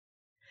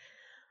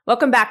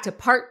Welcome back to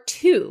part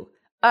 2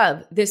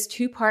 of this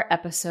 2-part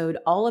episode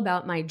all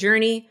about my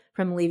journey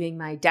from leaving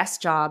my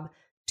desk job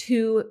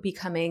to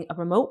becoming a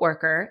remote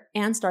worker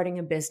and starting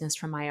a business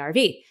from my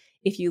RV.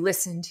 If you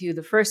listen to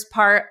the first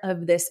part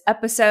of this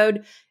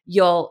episode,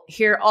 you'll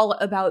hear all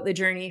about the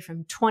journey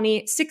from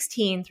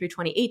 2016 through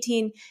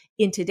 2018.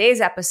 In today's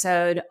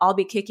episode, I'll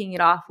be kicking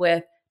it off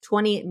with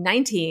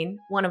 2019,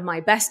 one of my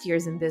best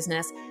years in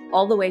business,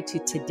 all the way to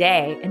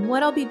today and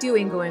what I'll be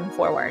doing going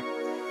forward.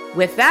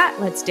 With that,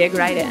 let's dig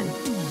right in.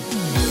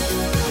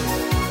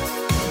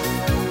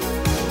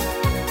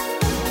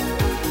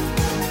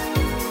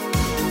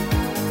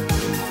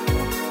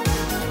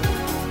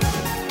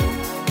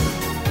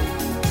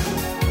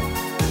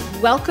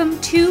 Welcome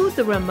to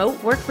the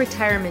Remote Work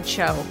Retirement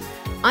Show.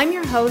 I'm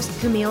your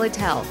host, Camille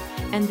Attell,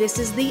 and this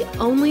is the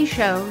only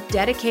show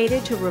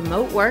dedicated to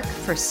remote work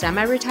for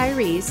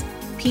semi-retirees,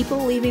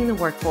 people leaving the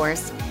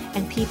workforce,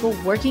 and people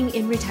working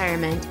in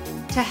retirement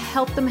to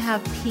help them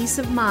have peace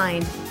of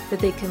mind that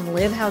they can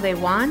live how they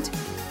want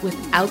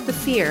without the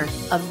fear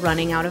of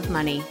running out of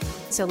money.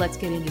 So let's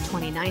get into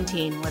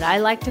 2019, what I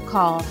like to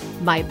call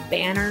my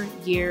banner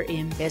year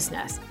in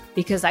business,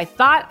 because I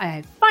thought I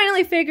had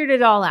finally figured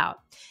it all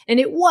out.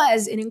 And it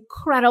was an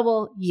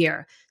incredible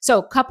year. So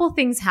a couple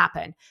things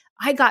happened.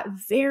 I got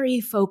very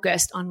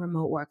focused on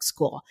remote work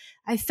school.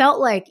 I felt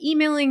like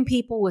emailing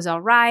people was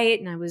all right,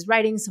 and I was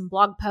writing some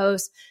blog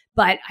posts,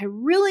 but I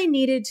really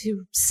needed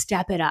to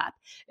step it up.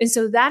 And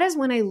so that is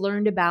when I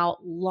learned about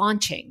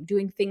launching,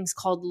 doing things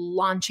called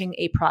launching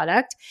a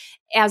product,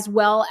 as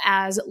well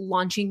as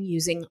launching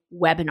using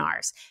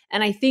webinars.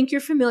 And I think you're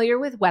familiar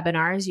with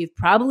webinars. You've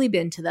probably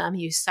been to them.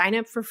 You sign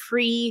up for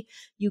free,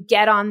 you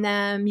get on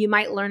them, you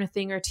might learn a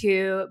thing or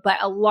two, but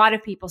a lot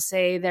of people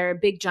say they're a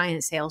big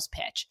giant sales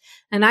pitch.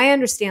 And I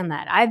understand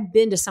that. I've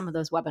been to some of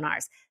those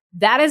webinars.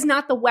 That is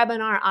not the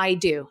webinar I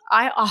do.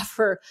 I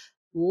offer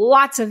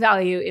lots of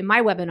value in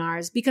my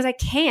webinars because I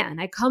can.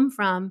 I come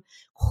from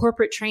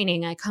corporate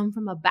training. I come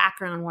from a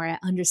background where I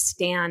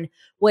understand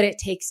what it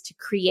takes to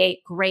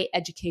create great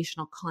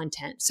educational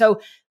content. So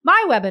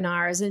my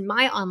webinars and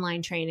my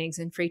online trainings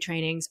and free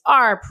trainings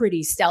are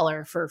pretty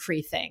stellar for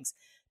free things.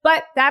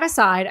 But that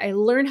aside, I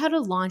learned how to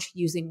launch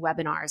using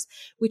webinars,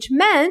 which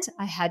meant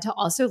I had to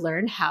also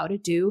learn how to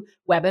do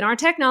webinar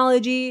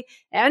technology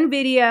and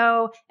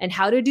video and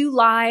how to do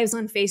lives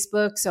on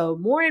Facebook. So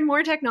more and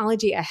more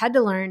technology I had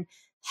to learn.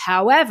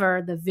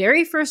 However, the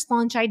very first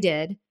launch I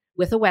did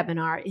with a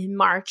webinar in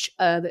March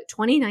of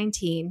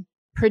 2019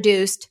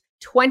 produced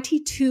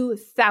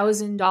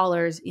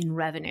 $22,000 in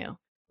revenue,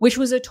 which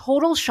was a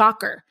total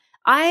shocker.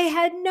 I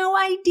had no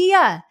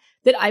idea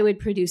that I would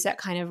produce that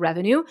kind of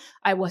revenue.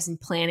 I wasn't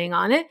planning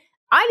on it.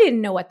 I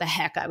didn't know what the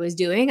heck I was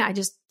doing. I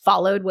just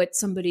followed what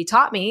somebody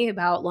taught me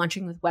about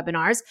launching with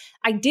webinars.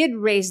 I did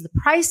raise the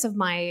price of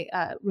my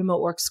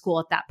remote work school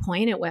at that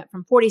point. It went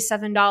from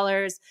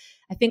 $47.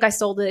 I think I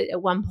sold it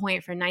at one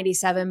point for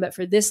 $97, but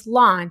for this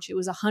launch, it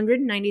was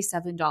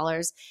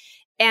 $197.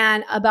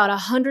 And about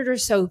 100 or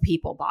so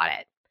people bought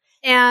it.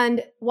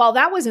 And while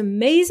that was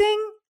amazing,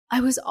 I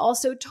was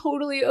also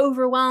totally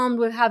overwhelmed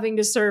with having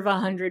to serve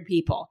 100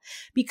 people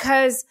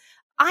because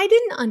I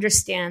didn't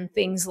understand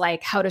things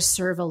like how to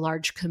serve a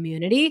large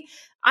community.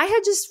 I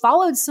had just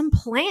followed some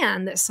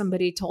plan that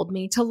somebody told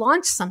me to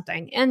launch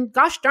something, and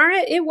gosh darn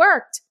it, it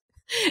worked.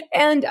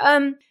 And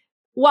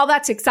while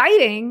that's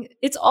exciting,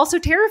 it's also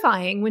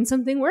terrifying when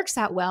something works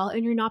that well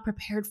and you're not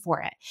prepared for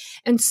it.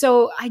 And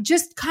so I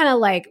just kind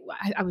of I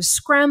was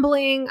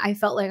scrambling. I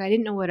felt like I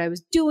didn't know what I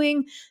was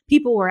doing.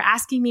 People were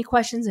asking me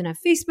questions in a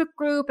Facebook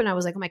group, and I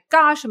was like, oh my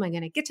gosh, am I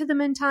going to get to them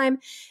in time?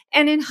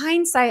 And in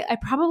hindsight, I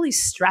probably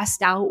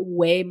stressed out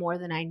way more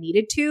than I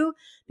needed to,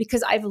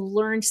 because I've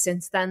learned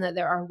since then that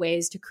there are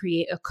ways to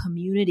create a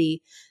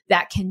community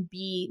that can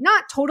be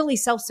not totally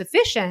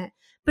self-sufficient,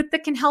 but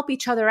that can help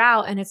each other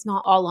out, and it's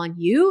not all on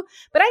you.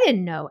 But I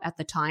didn't know at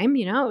the time,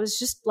 it was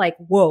just like,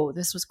 whoa,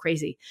 this was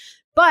crazy.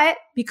 But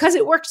because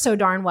it worked so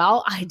darn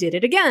well, I did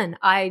it again.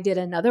 I did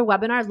another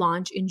webinar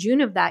launch in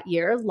June of that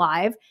year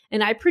live,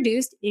 and I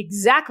produced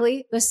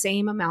exactly the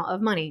same amount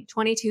of money,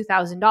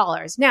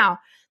 $22,000. Now,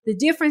 the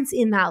difference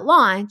in that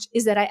launch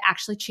is that I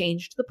actually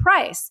changed the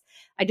price.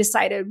 I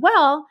decided,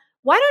 well,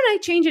 why don't I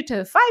change it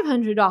to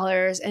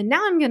 $500 and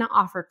now I'm going to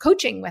offer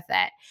coaching with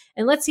it,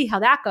 and let's see how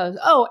that goes.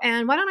 Oh,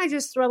 and why don't I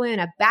just throw in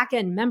a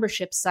back-end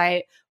membership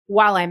site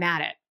while I'm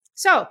at it?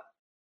 So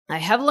I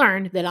have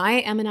learned that I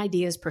am an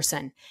ideas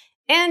person,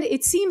 and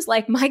it seems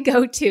like my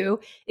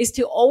go-to is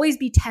to always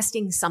be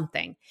testing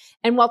something.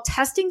 And while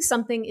testing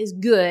something is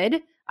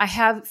good, I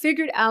have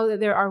figured out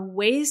that there are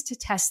ways to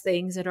test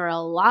things that are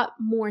a lot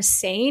more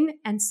sane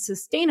and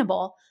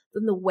sustainable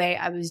than the way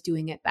I was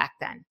doing it back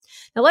then.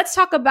 Now let's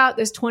talk about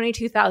this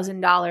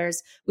 $22,000,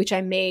 which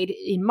I made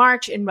in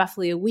March in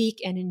roughly a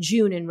week and in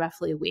June in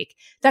roughly a week.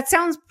 That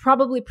sounds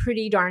probably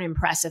pretty darn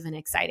impressive and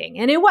exciting.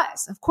 And it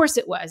was. Of course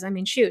it was. I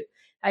mean, shoot.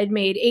 I'd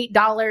made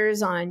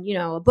 $8 on,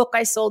 a book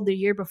I sold the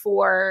year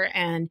before,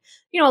 and,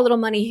 a little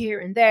money here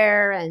and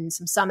there and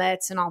some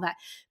summits and all that.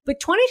 But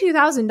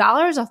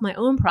 $22,000 off my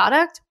own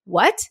product?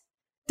 What?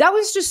 that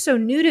was just so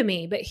new to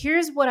me. But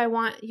here's what I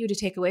want you to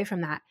take away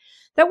from that.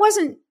 That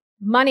wasn't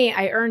money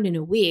I earned in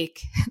a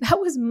week. That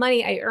was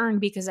money I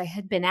earned because I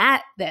had been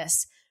at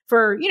this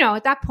for,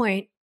 at that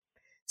point,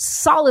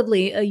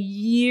 solidly a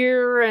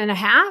year and a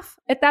half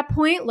at that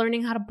point,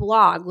 learning how to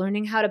blog,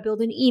 learning how to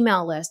build an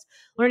email list,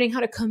 learning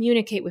how to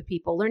communicate with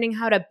people, learning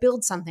how to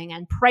build something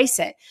and price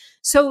it.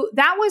 So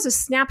that was a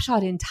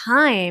snapshot in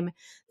time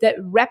that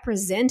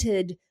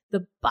represented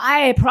the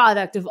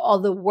byproduct of all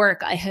the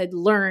work I had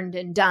learned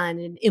and done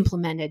and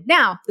implemented.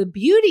 Now, the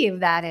beauty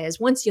of that is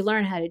once you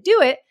learn how to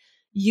do it,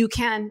 you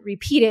can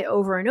repeat it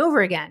over and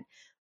over again.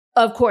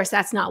 Of course,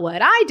 that's not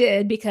what I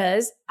did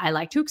because I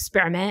like to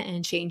experiment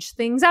and change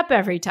things up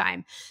every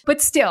time.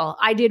 But still,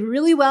 I did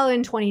really well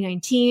in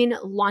 2019,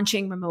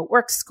 launching Remote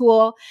Work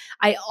School.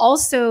 I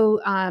also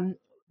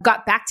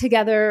got back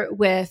together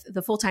with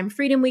the Full-Time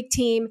Freedom Week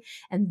team.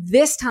 And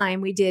this time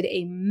we did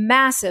a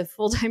massive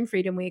Full-Time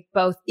Freedom Week,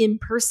 both in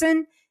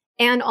person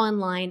and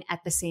online at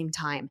the same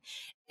time.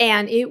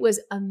 And it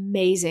was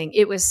amazing.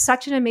 It was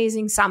such an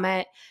amazing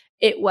summit.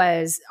 It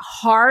was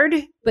hard,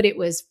 but it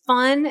was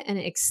fun and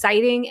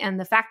exciting. And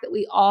the fact that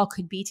we all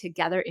could be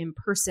together in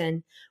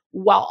person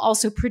while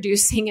also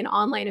producing an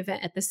online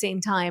event at the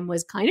same time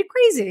was kind of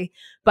crazy,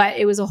 but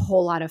it was a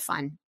whole lot of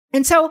fun.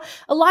 And so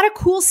a lot of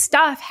cool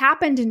stuff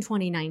happened in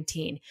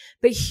 2019.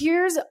 But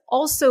here's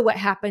also what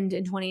happened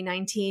in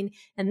 2019.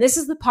 And this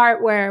is the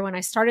part where when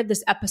I started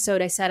this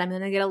episode, I said, I'm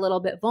going to get a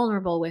little bit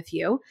vulnerable with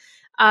you.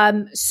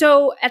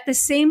 So at the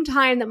same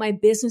time that my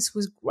business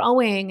was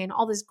growing and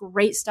all this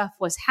great stuff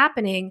was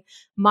happening,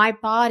 my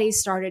body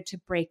started to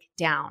break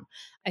down.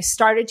 I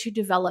started to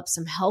develop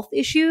some health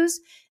issues,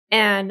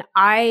 and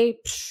I've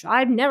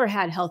never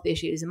had health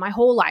issues in my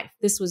whole life.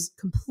 This was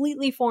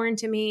completely foreign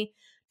to me,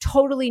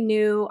 totally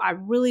new. I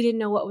really didn't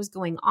know what was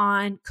going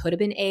on. Could have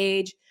been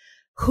age.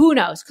 Who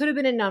knows? Could have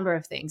been a number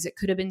of things. It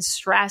could have been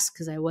stress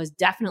because I was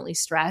definitely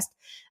stressed.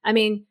 I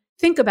mean,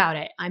 think about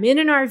it. I'm in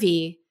an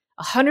RV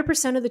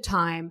 100% of the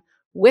time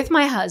with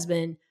my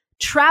husband,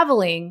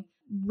 traveling,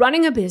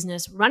 running a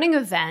business, running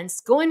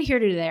events, going here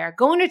to there,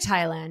 going to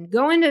Thailand,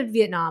 going to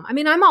Vietnam. I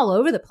mean, I'm all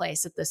over the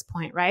place at this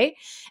point, right?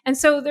 And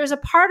so there's a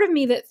part of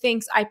me that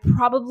thinks I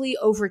probably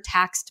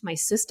overtaxed my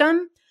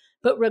system,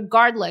 but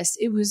regardless,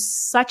 it was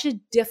such a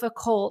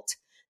difficult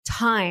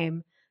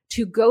time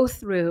to go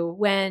through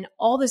when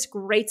all this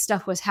great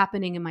stuff was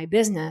happening in my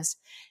business,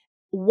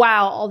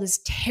 while all this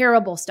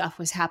terrible stuff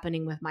was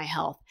happening with my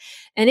health.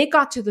 And it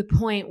got to the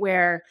point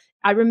where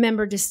I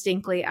remember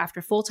distinctly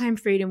after Full-Time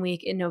Freedom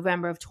Week in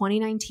November of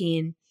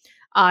 2019,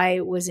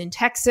 I was in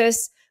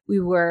Texas.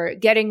 We were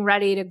getting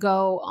ready to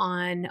go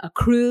on a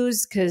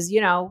cruise because,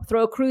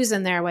 throw a cruise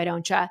in there, why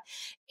don't you?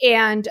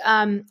 And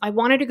I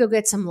wanted to go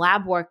get some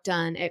lab work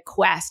done at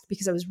Quest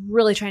because I was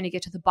really trying to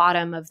get to the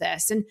bottom of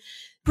this. And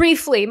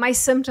briefly, my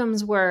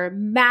symptoms were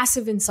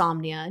massive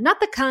insomnia, not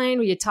the kind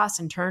where you toss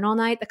and turn all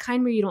night, the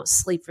kind where you don't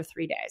sleep for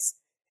 3 days.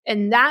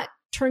 And that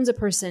turns a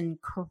person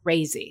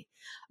crazy.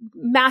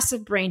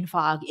 Massive brain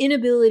fog,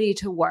 inability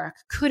to work,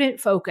 couldn't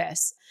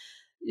focus,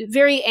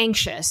 very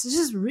anxious.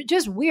 It's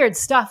just weird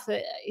stuff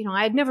that,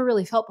 I had never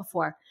really felt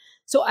before.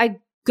 So I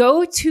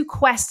go to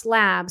Quest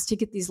Labs to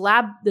get this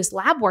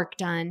lab work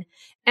done.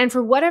 And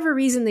for whatever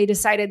reason, they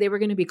decided they were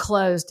going to be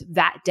closed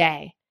that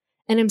day.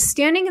 And I'm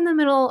standing in the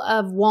middle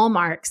of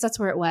Walmart, because that's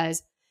where it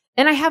was,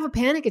 and I have a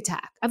panic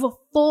attack. I have a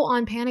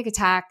full-on panic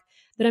attack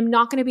that I'm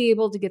not going to be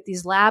able to get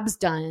these labs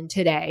done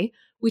today,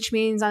 which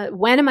means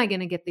when am I going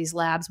to get these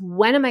labs?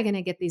 When am I going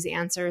to get these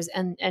answers?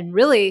 And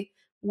really,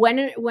 when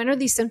are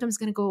these symptoms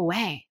going to go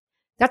away?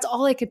 That's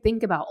all I could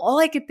think about. All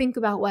I could think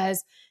about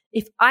was,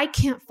 if I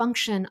can't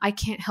function, I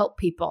can't help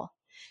people.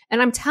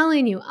 And I'm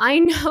telling you, I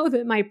know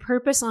that my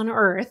purpose on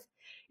earth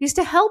is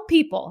to help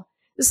people.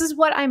 This is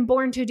what I'm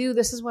born to do.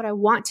 This is what I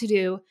want to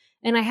do.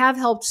 And I have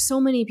helped so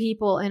many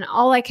people. And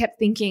all I kept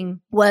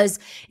thinking was,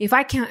 if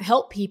I can't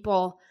help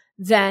people,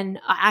 then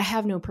I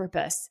have no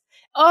purpose.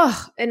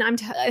 Oh, and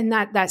and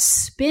that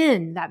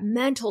spin, that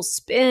mental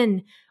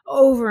spin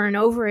over and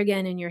over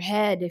again in your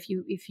head, if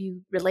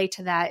you relate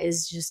to that,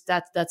 is just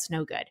that's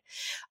no good.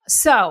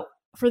 So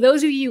for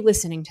those of you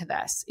listening to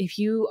this, if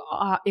you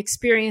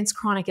experience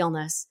chronic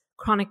illness,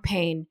 chronic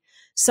pain,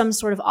 some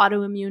sort of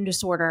autoimmune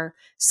disorder,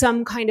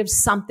 some kind of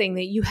something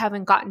that you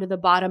haven't gotten to the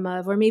bottom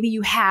of, or maybe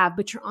you have,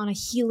 but you're on a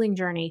healing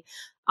journey,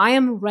 I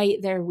am right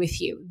there with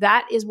you.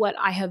 That is what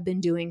I have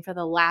been doing for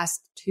the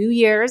last 2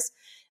 years.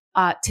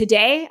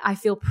 Today, I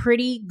feel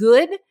pretty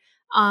good.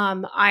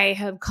 I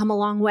have come a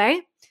long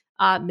way.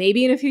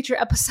 Maybe in a future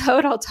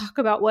episode, I'll talk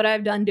about what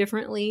I've done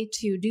differently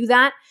to do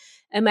that.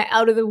 Am I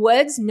out of the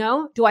woods?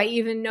 No. Do I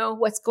even know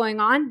what's going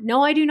on?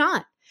 No, I do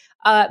not.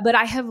 But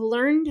I have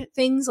learned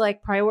things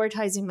like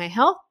prioritizing my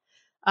health,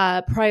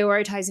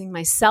 prioritizing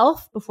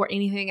myself before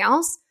anything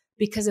else,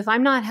 because if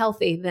I'm not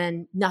healthy,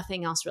 then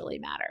nothing else really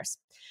matters.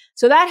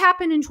 So that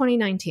happened in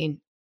 2019.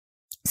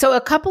 So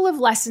a couple of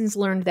lessons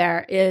learned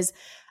there is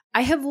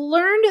I have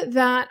learned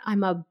that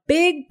I'm a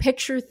big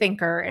picture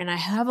thinker and I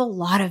have a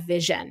lot of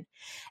vision.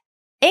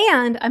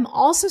 And I'm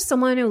also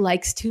someone who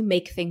likes to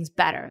make things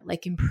better,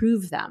 like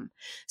improve them.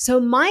 So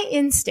my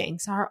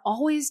instincts are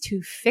always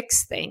to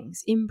fix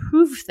things,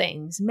 improve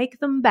things, make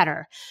them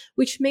better,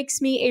 which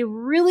makes me a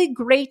really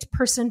great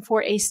person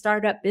for a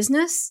startup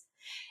business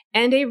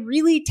and a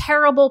really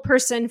terrible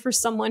person for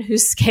someone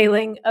who's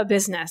scaling a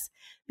business,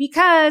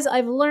 because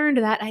I've learned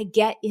that I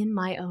get in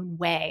my own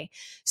way.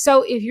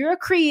 So if you're a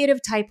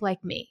creative type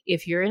like me,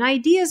 if you're an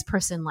ideas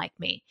person like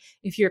me,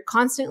 if you're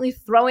constantly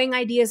throwing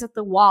ideas at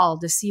the wall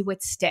to see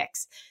what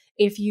sticks,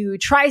 if you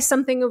try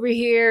something over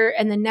here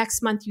and the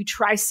next month you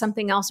try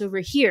something else over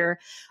here,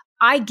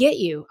 I get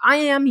you. I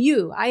am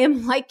you. I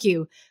am like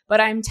you. But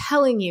I'm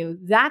telling you,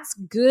 that's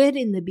good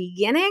in the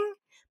beginning,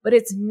 but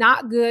it's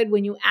not good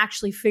when you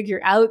actually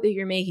figure out that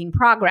you're making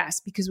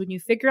progress. Because when you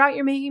figure out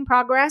you're making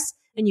progress,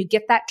 and you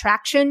get that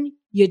traction,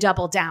 you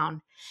double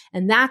down.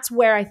 And that's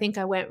where I think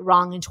I went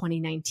wrong in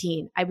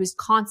 2019. I was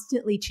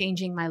constantly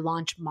changing my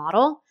launch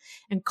model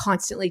and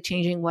constantly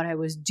changing what I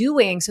was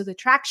doing. So the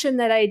traction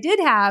that I did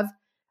have,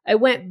 I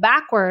went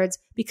backwards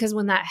because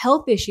when that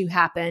health issue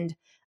happened,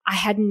 I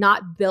had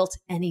not built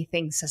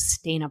anything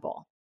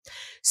sustainable.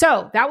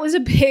 So that was a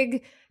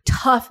big,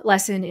 tough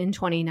lesson in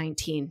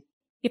 2019.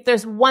 If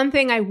there's one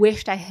thing I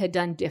wished I had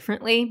done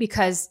differently,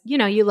 because,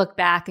 you look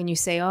back and you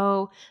say,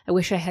 oh, I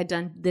wish I had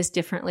done this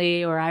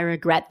differently, or I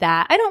regret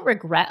that. I don't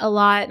regret a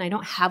lot and I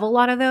don't have a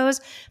lot of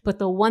those. But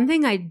the one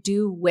thing I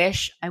do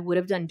wish I would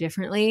have done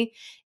differently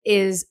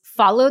is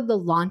followed the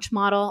launch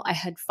model I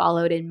had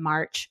followed in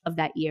March of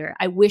that year.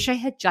 I wish I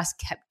had just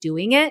kept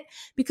doing it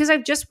because I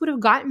just would have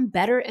gotten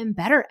better and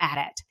better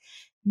at it.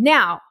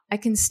 Now, I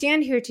can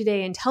stand here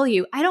today and tell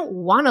you, I don't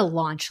want to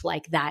launch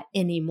like that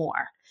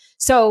anymore.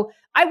 So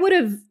I would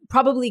have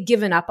probably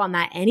given up on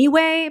that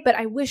anyway, but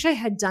I wish I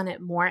had done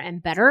it more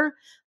and better,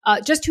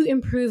 just to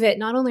improve it,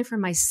 not only for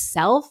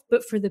myself,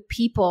 but for the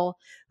people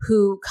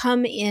who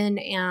come in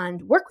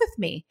and work with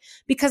me.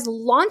 Because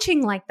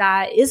launching like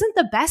that isn't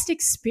the best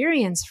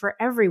experience for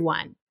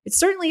everyone. It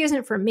certainly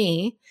isn't for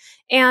me.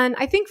 And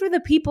I think for the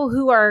people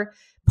who are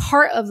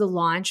part of the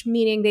launch,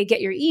 meaning they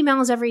get your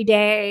emails every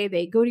day,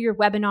 they go to your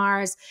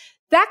webinars,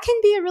 that can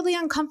be a really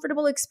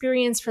uncomfortable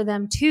experience for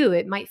them too.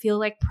 It might feel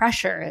like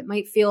pressure. It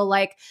might feel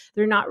like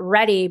they're not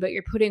ready, but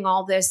you're putting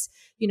all this,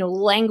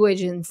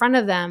 language in front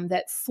of them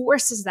that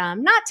forces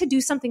them not to do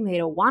something they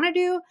don't want to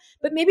do,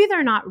 but maybe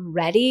they're not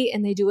ready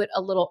and they do it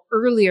a little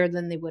earlier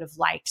than they would have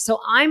liked. So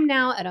I'm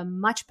now at a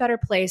much better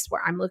place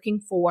where I'm looking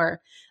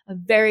for a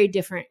very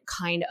different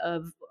kind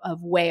of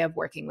way of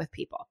working with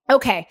people.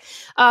 Okay.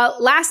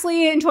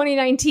 Lastly, in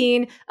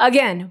 2019,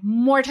 again,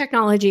 more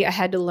technology I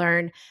had to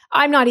learn.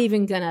 I'm not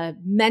even going to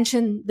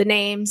mention the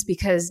names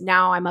because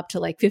now I'm up to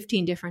like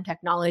 15 different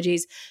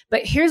technologies.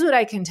 But here's what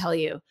I can tell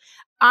you.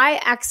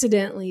 I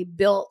accidentally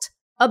built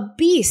a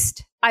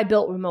beast. I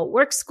built Remote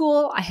Work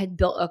School. I had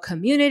built a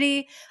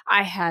community.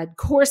 I had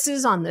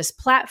courses on this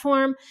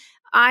platform.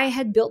 I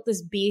had built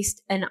this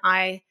beast and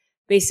I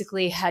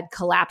basically had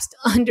collapsed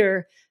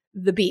under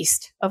the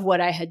beast of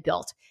what I had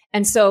built.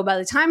 And so by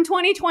the time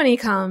 2020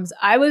 comes,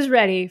 I was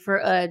ready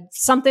for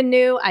something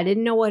new. I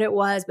didn't know what it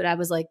was, but I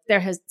was like,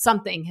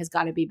 something has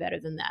got to be better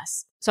than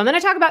this. So I'm going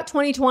to talk about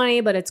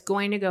 2020, but it's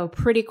going to go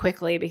pretty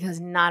quickly because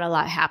not a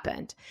lot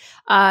happened.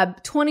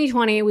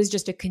 2020 was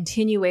just a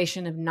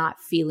continuation of not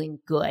feeling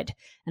good.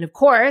 And of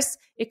course,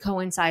 it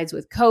coincides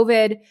with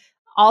COVID.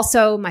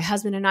 Also, my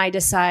husband and I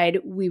decide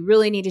we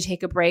really need to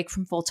take a break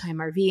from full-time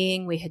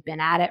RVing. We had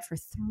been at it for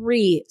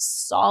 3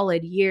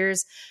 solid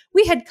years.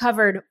 We had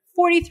covered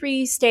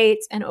 43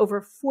 states and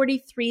over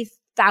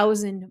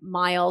 43,000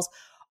 miles,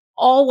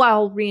 all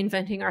while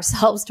reinventing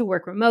ourselves to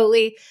work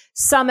remotely,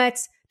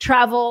 summits,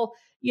 travel,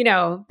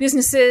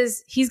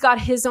 businesses. He's got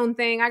his own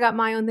thing. I got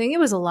my own thing. It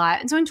was a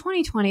lot. And so in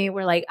 2020,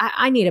 we're like,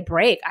 I need a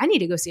break. I need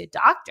to go see a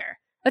doctor.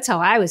 That's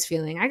how I was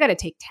feeling. I got to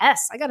take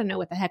tests. I got to know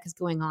what the heck is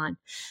going on.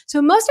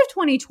 So most of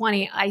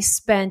 2020, I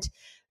spent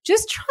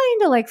just trying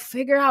to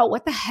figure out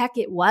what the heck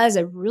it was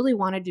I really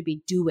wanted to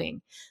be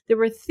doing. There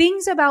were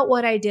things about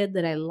what I did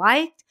that I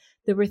liked.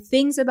 There were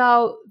things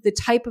about the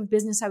type of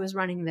business I was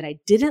running that I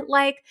didn't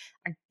like.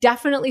 I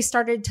definitely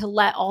started to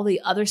let all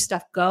the other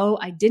stuff go.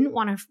 I didn't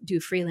want to do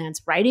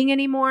freelance writing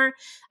anymore.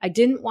 I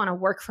didn't want to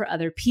work for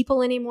other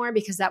people anymore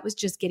because that was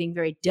just getting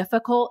very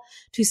difficult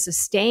to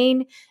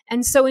sustain.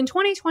 And so in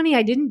 2020,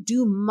 I didn't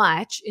do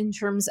much in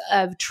terms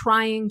of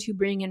trying to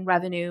bring in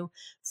revenue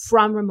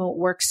from Remote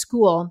Work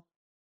School.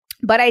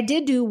 But I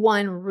did do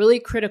one really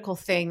critical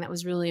thing that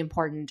was really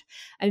important.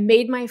 I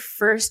made my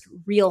first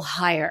real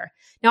hire.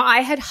 Now, I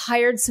had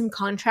hired some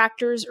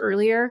contractors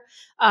earlier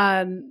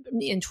in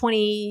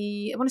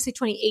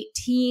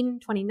 2018,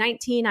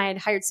 2019. I had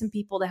hired some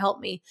people to help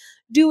me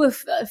do a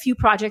few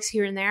projects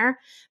here and there.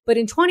 But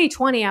in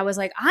 2020, I was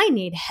like, I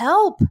need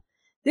help.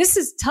 This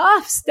is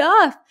tough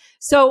stuff.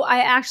 So I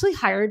actually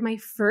hired my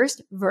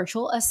first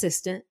virtual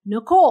assistant,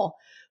 Nicole,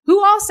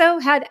 who also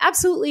had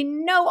absolutely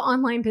no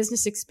online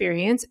business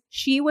experience.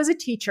 She was a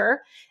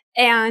teacher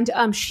And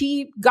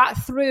she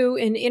got through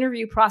an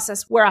interview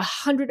process where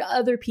 100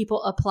 other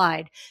people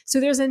applied. So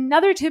there's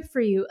another tip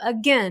for you.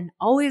 Again,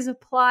 always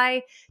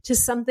apply to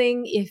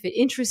something if it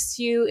interests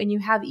you and you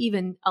have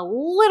even a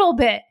little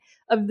bit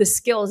of the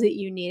skills that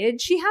you needed.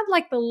 She had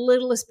like the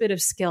littlest bit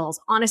of skills.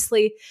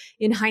 Honestly,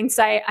 in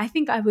hindsight, I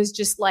think I was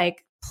just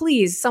like,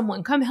 please,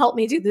 someone come help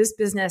me do this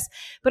business.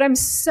 But I'm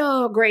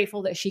so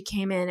grateful that she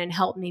came in and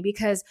helped me,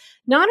 because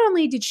not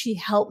only did she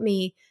help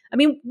me, I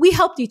mean, we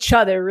helped each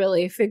other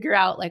really figure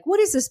out like, what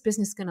is this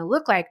business going to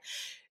look like?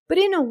 But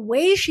in a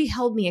way, she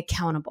held me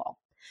accountable,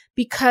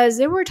 because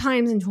there were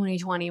times in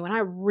 2020 when I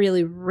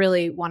really,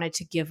 really wanted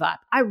to give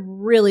up. I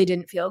really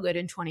didn't feel good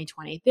in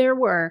 2020. There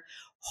were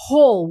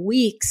whole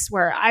weeks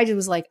where I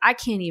was like, I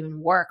can't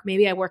even work.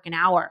 Maybe I work an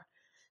hour.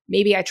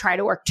 Maybe I try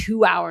to work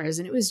 2 hours,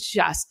 and it was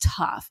just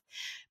tough.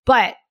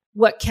 But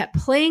what kept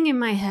playing in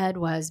my head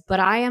was, but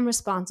I am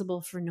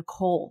responsible for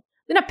Nicole.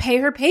 I'm going to pay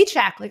her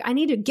paycheck. Like, I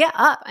need to get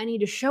up. I need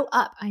to show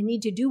up. I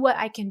need to do what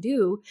I can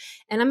do.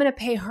 And I'm going to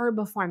pay her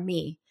before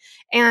me.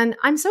 And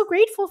I'm so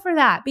grateful for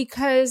that,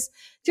 because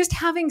just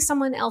having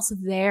someone else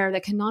there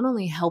that can not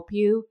only help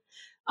you,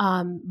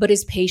 but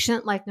is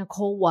patient like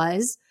Nicole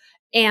was,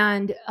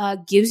 and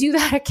gives you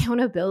that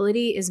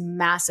accountability is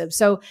massive.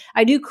 So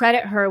I do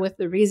credit her with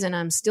the reason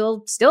I'm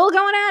still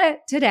going at it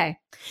today.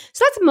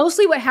 So that's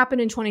mostly what happened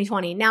in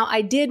 2020. Now,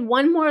 I did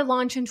one more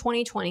launch in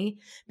 2020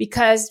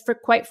 because, for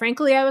quite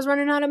frankly, I was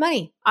running out of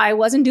money. I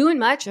wasn't doing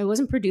much. I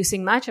wasn't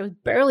producing much. I was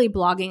barely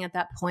blogging at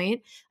that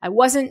point. I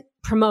wasn't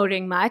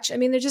promoting much. I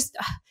mean, they're just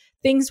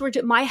things were,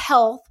 my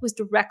health was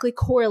directly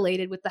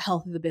correlated with the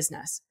health of the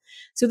business.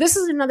 So this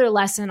is another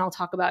lesson I'll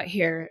talk about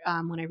here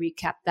when I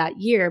recap that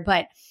year.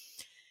 But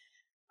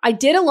I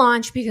did a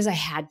launch because I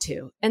had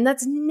to. And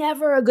that's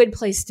never a good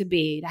place to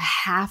be, to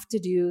have to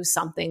do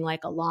something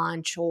like a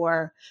launch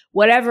or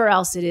whatever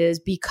else it is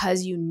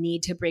because you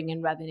need to bring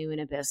in revenue in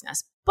a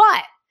business.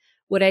 But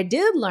what I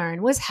did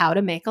learn was how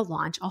to make a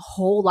launch a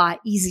whole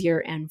lot easier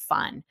and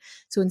fun.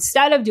 So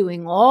instead of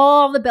doing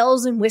all the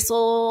bells and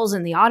whistles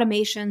and the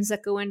automations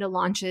that go into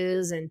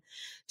launches and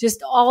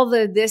just all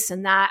the this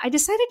and that, I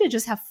decided to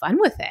just have fun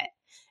with it.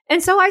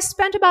 And so I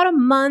spent about a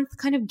month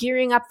kind of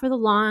gearing up for the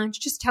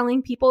launch, just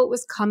telling people it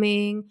was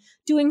coming,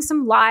 doing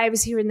some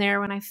lives here and there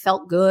when I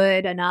felt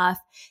good enough.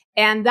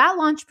 And that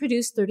launch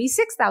produced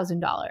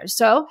 $36,000.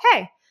 So,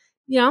 hey,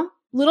 a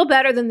little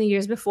better than the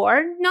years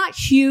before. Not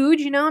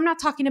huge. I'm not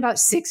talking about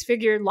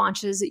 6-figure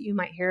launches that you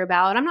might hear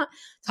about. I'm not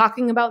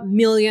talking about $1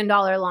 million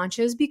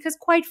launches, because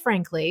quite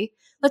frankly,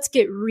 let's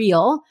get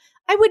real,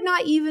 I would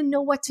not even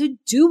know what to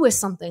do with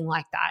something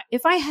like that.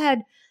 If I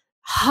had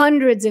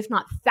hundreds, if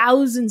not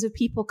thousands of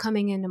people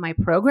coming into my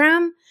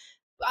program,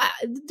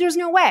 there's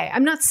no way.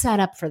 I'm not set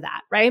up for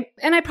that, right?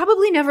 And I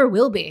probably never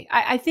will be.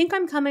 I think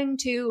I'm coming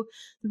to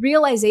the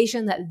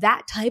realization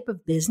that type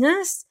of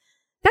business,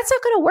 that's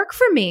not going to work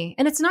for me.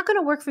 And it's not going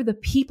to work for the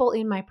people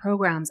in my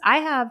programs. I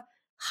have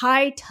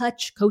high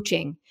touch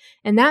coaching,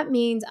 and that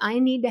means I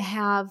need to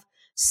have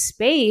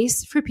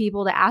space for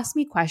people to ask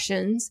me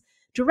questions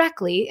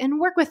directly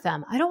and work with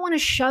them. I don't want to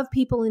shove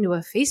people into a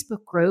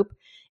Facebook group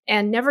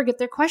and never get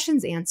their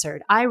questions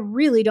answered. I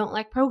really don't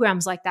like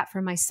programs like that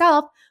for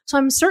myself. So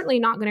I'm certainly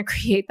not going to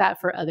create that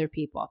for other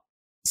people.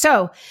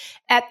 So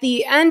at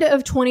the end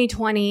of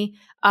 2020,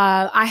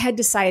 I had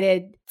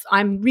decided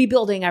I'm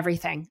rebuilding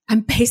everything.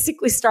 I'm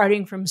basically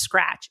starting from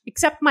scratch,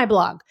 except my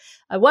blog.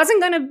 I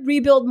wasn't going to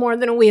rebuild more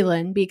than a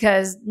Wheelin',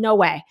 because no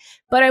way.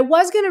 But I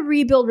was going to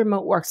rebuild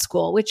Remote Work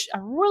School, which I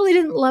really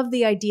didn't love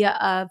the idea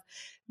of.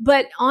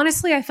 But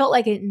honestly, I felt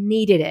like it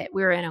needed it.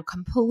 We're in a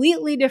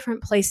completely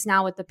different place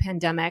now with the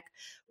pandemic.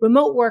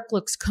 Remote work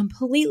looks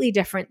completely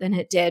different than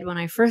it did when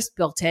I first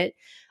built it.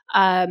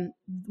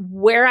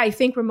 Where I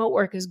think remote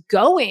work is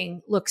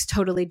going looks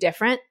totally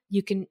different.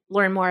 You can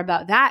learn more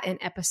about that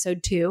in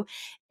episode 2.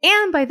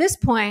 And by this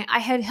point, I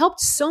had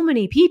helped so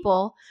many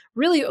people,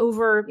 really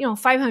over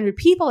 500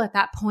 people at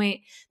that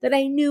point, that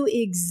I knew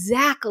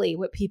exactly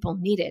what people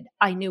needed.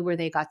 I knew where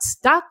they got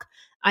stuck.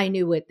 I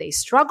knew what they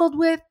struggled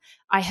with.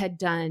 I had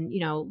done,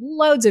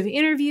 loads of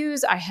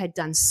interviews. I had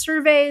done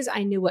surveys.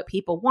 I knew what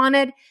people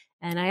wanted.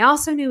 And I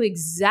also knew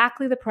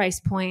exactly the price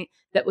point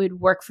that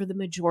would work for the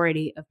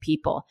majority of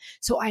people.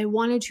 So I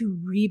wanted to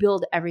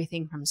rebuild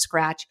everything from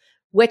scratch,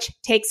 which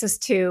takes us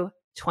to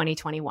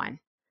 2021.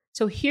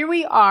 So here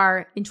we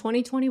are in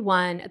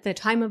 2021. At the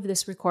time of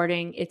this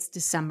recording, it's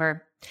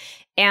December.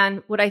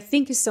 And what I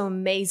think is so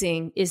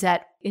amazing is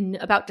that in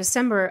about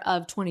December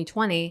of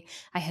 2020,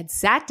 I had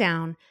sat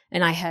down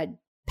and I had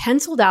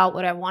penciled out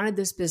what I wanted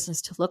this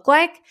business to look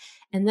like.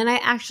 And then I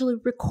actually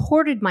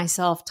recorded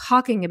myself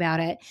talking about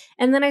it.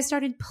 And then I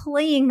started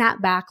playing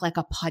that back like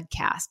a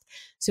podcast.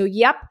 So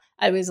yep,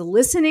 I was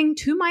listening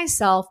to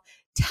myself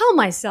tell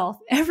myself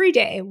every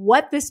day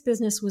what this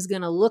business was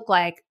going to look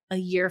like a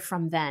year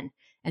from then.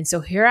 And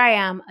so here I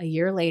am a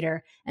year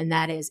later, and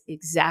that is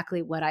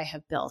exactly what I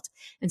have built.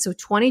 And so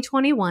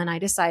 2021, I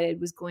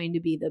decided was going to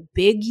be the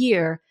big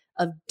year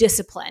of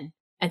discipline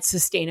and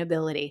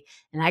sustainability.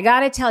 And I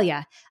got to tell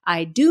you,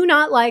 I do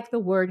not like the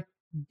word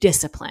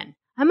discipline.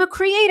 I'm a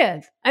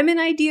creative. I'm an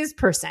ideas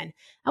person.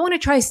 I want to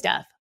try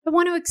stuff. I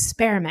want to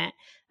experiment.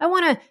 I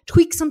want to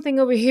tweak something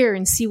over here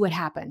and see what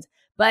happens.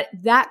 But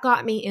that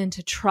got me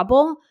into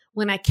trouble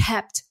when I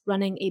kept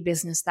running a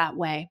business that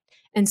way.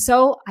 And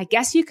so I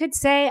guess you could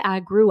say I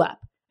grew up.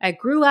 I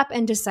grew up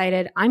and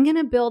decided I'm going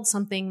to build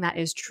something that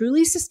is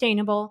truly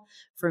sustainable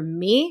for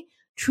me,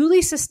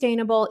 truly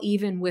sustainable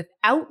even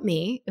without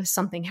me if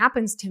something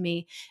happens to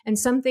me, and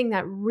something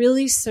that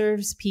really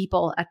serves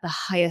people at the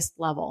highest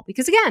level.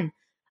 Because again,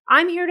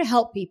 I'm here to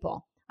help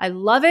people. I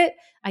love it.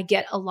 I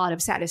get a lot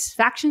of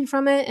satisfaction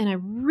from it. And I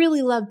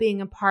really love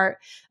being a part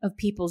of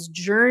people's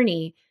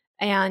journey.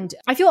 And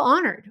I feel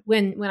honored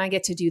when I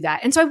get to do that.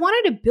 And so I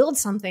wanted to build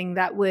something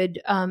that would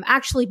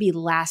actually be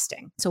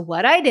lasting. So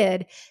what I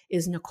did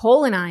is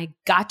Nicole and I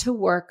got to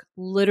work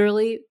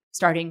literally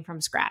starting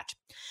from scratch.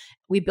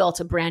 We built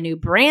a brand new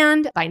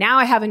brand. By now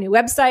I have a new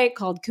website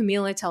called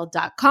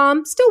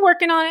CamilleAttell.com. Still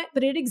working on it,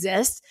 but it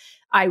exists.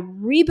 I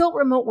rebuilt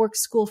Remote Work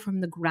School from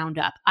the ground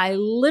up. I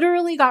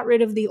literally got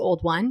rid of the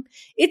old one.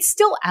 It's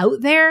still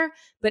out there,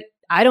 but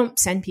I don't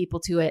send people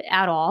to it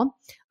at all.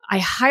 I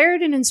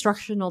hired an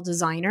instructional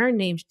designer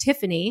named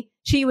Tiffany.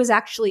 She was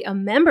actually a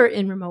member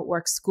in Remote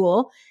Work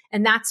School,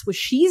 and that's what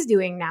she's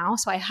doing now.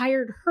 So I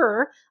hired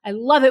her. I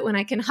love it when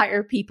I can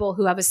hire people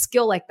who have a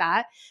skill like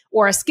that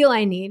or a skill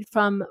I need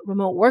from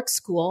Remote Work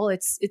School.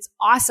 It's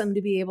awesome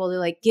to be able to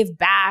like give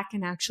back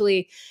and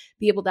actually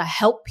be able to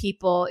help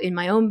people in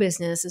my own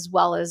business as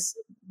well as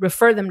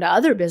refer them to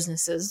other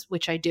businesses,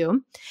 which I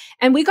do.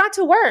 And we got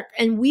to work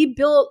and we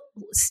built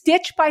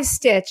stitch by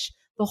stitch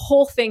the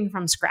whole thing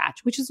from scratch,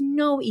 which is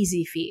no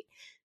easy feat.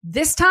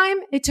 This time,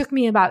 it took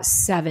me about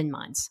 7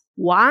 months.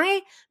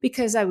 Why?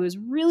 Because I was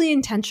really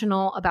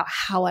intentional about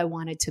how I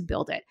wanted to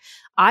build it.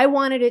 I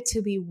wanted it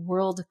to be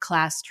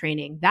world-class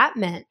training. That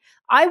meant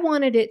I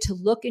wanted it to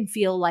look and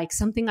feel like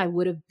something I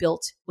would have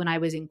built when I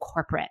was in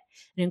corporate.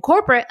 And in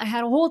corporate, I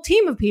had a whole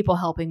team of people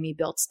helping me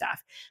build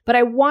stuff. But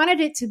I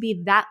wanted it to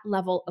be that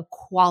level of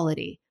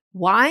quality.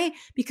 Why?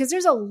 Because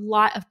there's a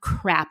lot of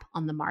crap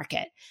on the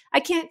market. I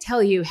can't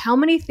tell you how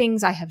many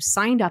things I have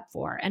signed up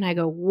for and I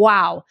go,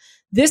 wow,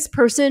 this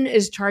person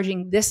is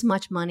charging this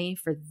much money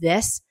for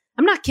this.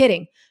 I'm not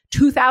kidding.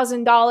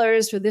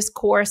 $2,000 for this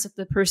course if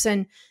the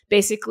person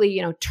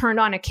basically, turned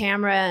on a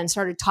camera and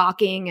started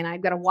talking and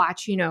I've got to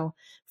watch,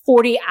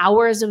 40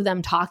 hours of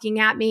them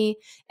talking at me.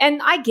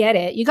 And I get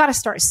it. You got to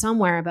start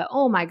somewhere, but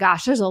oh my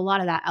gosh, there's a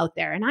lot of that out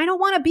there. And I don't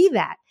want to be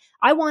that.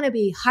 I want to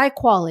be high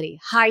quality,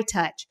 high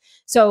touch.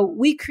 So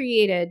we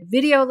created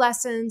video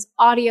lessons,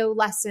 audio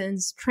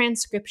lessons,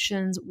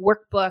 transcriptions,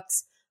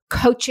 workbooks,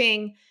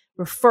 coaching,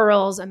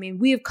 referrals. I mean,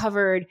 we have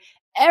covered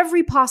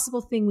every possible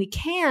thing we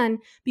can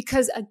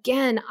because,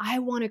 again, I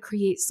want to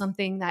create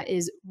something that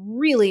is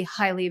really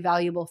highly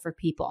valuable for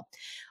people.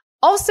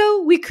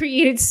 Also, we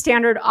created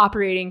standard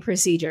operating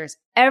procedures.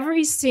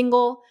 Every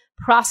single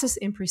process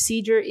and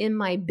procedure in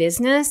my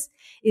business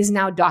is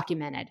now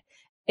documented.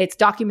 It's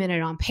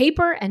documented on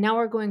paper, and now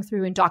we're going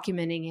through and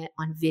documenting it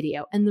on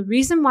video. And the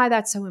reason why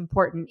that's so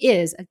important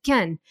is,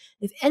 again,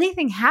 if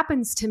anything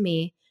happens to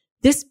me,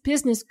 this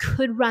business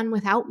could run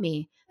without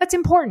me. That's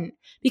important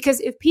because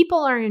if people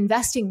are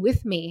investing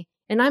with me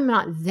and I'm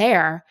not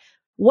there,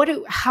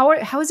 how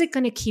is it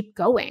going to keep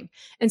going?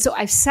 And so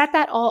I've set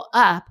that all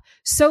up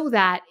so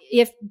that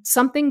if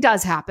something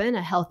does happen,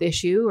 a health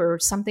issue or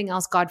something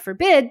else, God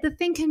forbid, the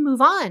thing can move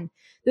on.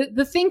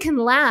 The thing can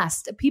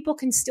last. People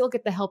can still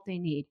get the help they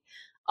need.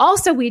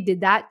 Also, we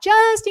did that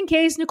just in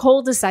case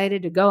Nicole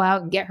decided to go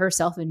out and get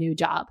herself a new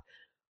job,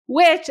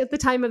 which at the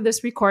time of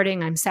this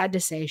recording, I'm sad to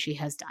say she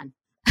has done.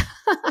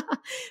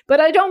 But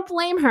I don't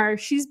blame her.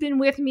 She's been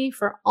with me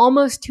for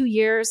almost 2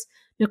 years.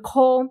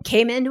 Nicole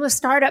came into a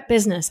startup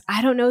business.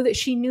 I don't know that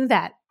she knew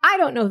that. I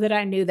don't know that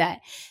I knew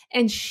that.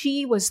 And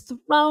she was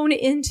thrown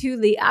into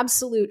the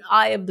absolute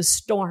eye of the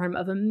storm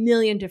of a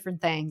million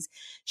different things.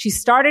 She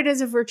started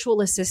as a virtual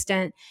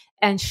assistant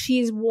and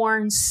she's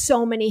worn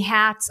so many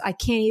hats. I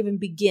can't even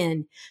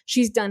begin.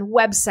 She's done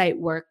website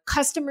work,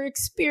 customer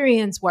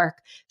experience work.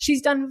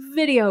 She's done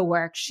video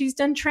work. She's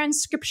done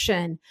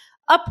transcription,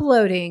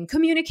 uploading,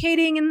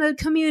 communicating in the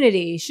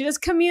community. She does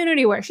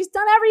community work. She's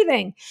done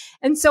everything.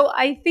 And so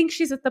I think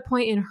she's at the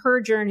point in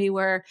her journey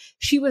where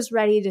she was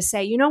ready to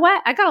say, you know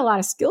what? I got a lot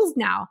of skills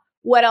now.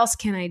 What else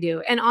can I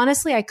do? And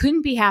honestly, I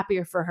couldn't be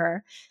happier for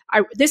her.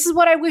 This is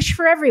what I wish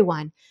for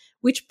everyone,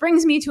 which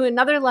brings me to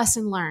another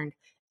lesson learned.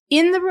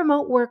 In the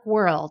remote work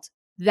world,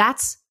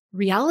 that's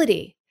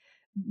reality.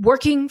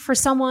 Working for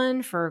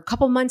someone for a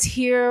couple months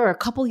here or a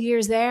couple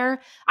years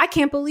there. I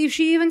can't believe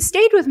she even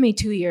stayed with me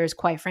 2 years,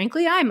 quite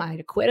frankly. I might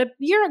have quit a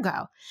year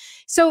ago.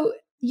 So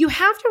you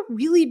have to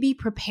really be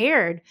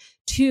prepared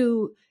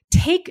to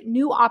take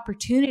new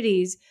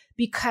opportunities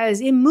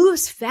because it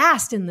moves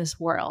fast in this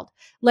world.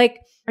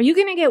 Like, are you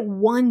going to get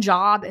one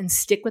job and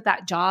stick with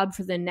that job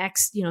for the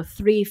next,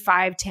 3,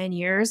 5, 10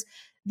 years?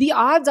 The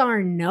odds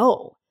are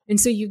no. And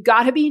so you've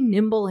got to be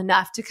nimble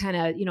enough to kind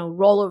of,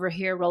 roll over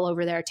here, roll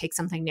over there, take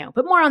something new.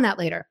 But more on that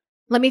later.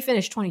 Let me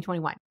finish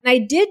 2021. And I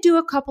did do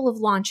a couple of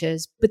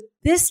launches, but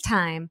this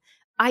time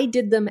I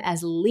did them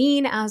as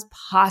lean as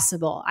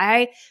possible.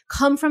 I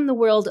come from the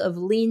world of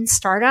lean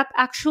startup,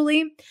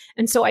 actually.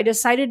 And so I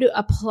decided to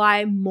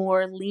apply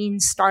more lean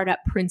startup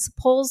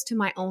principles to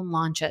my own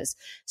launches.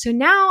 So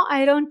now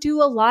I don't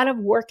do a lot of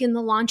work in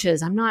the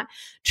launches. I'm not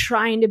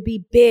trying to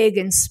be big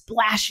and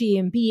splashy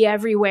and be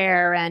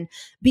everywhere and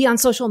be on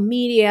social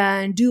media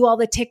and do all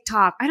the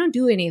TikTok. I don't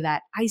do any of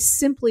that. I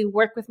simply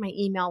work with my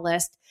email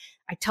list.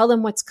 I tell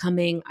them what's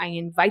coming. I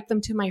invite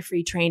them to my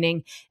free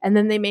training, and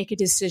then they make a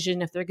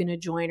decision if they're going to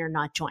join or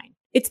not join.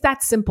 It's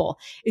that simple.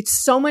 It's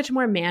so much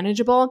more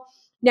manageable.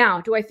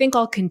 Now, do I think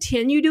I'll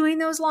continue doing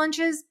those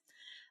launches?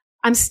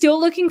 I'm still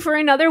looking for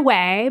another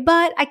way,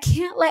 but I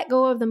can't let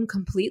go of them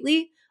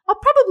completely. I'll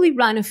probably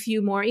run a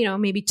few more,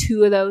 maybe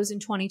 2 of those in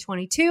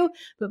 2022.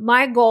 But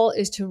my goal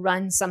is to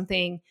run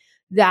something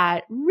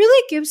that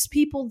really gives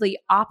people the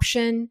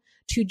option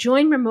to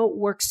join Remote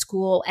Work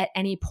School at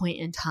any point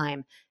in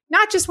time.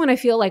 Not just when I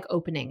feel like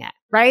opening it,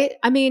 right?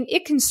 I mean,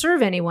 it can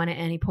serve anyone at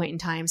any point in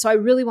time. So I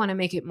really want to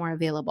make it more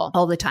available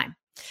all the time.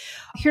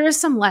 Here are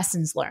some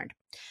lessons learned.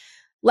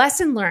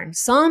 Lesson learned.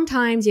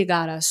 Sometimes you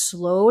got to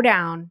slow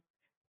down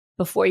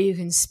before you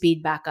can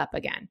speed back up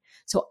again.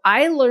 So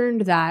I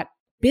learned that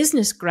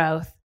business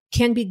growth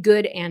can be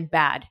good and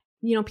bad.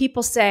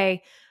 People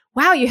say,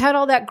 wow, you had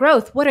all that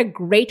growth. What a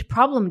great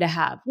problem to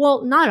have.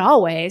 Well, not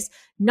always.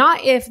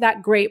 Not if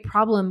that great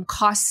problem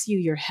costs you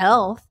your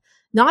health.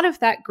 Not if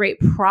that great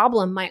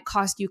problem might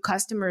cost you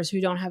customers who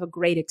don't have a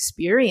great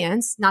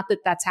experience. Not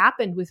that that's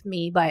happened with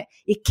me, but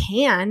it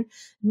can.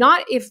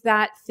 Not if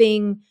that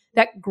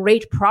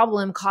great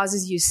problem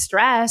causes you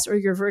stress or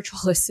your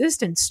virtual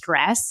assistant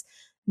stress.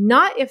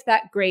 Not if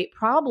that great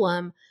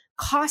problem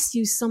costs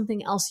you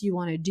something else you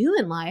want to do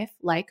in life,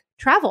 like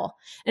travel.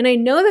 And I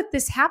know that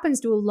this happens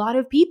to a lot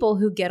of people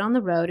who get on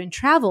the road and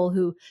travel,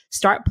 who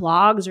start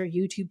blogs or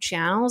YouTube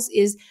channels,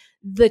 is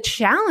the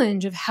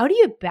challenge of how do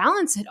you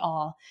balance it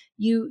all?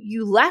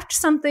 You left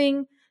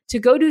something to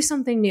go do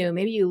something new.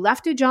 Maybe you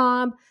left a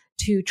job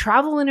to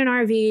travel in an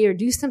RV or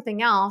do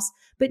something else,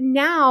 but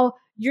now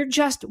you're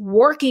just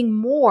working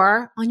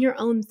more on your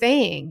own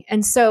thing.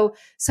 And so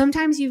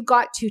sometimes you've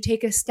got to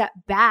take a step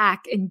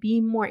back and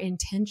be more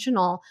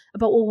intentional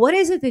about, well, what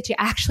is it that you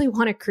actually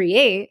want to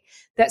create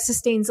that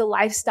sustains a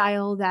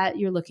lifestyle that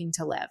you're looking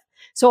to live?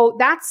 So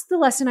that's the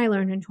lesson I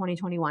learned in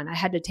 2021. I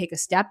had to take a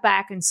step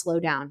back and slow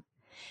down.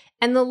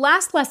 And the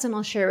last lesson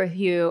I'll share with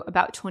you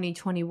about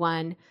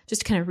 2021,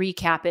 just to kind of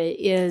recap it,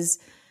 is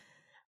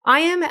I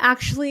am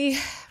actually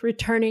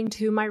returning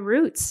to my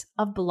roots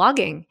of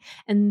blogging.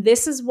 And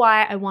this is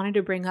why I wanted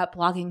to bring up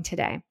blogging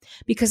today,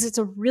 because it's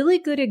a really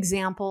good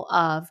example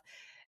of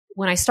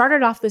when I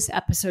started off this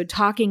episode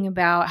talking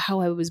about how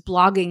I was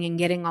blogging and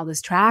getting all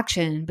this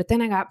traction, but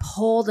then I got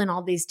pulled in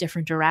all these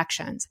different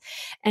directions.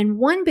 And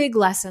one big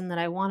lesson that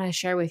I want to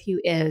share with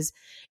you is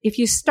if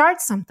you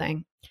start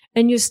something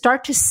and you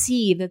start to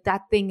see that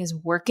that thing is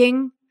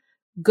working,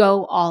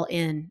 go all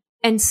in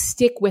and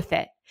stick with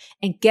it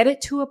and get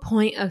it to a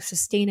point of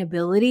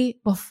sustainability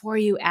before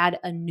you add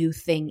a new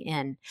thing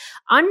in.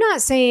 I'm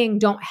not saying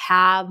don't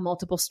have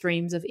multiple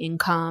streams of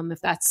income if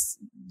that's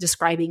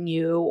describing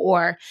you,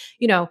 or,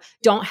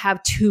 don't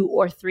have 2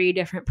 or 3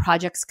 different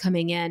projects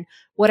coming in.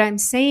 What I'm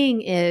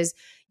saying is,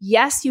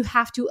 yes, you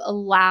have to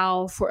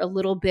allow for a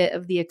little bit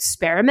of the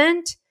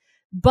experiment,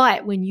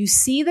 but when you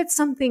see that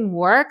something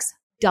works,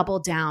 double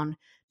down,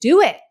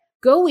 do it,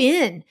 go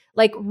in,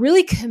 like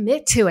really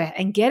commit to it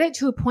and get it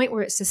to a point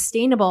where it's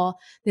sustainable,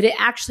 that it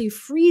actually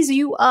frees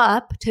you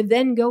up to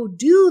then go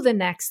do the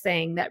next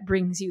thing that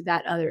brings you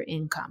that other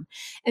income.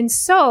 And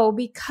so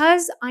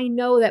because I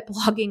know that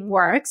blogging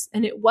works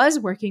and it was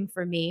working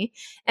for me,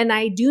 and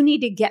I do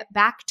need to get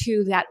back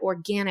to that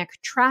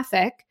organic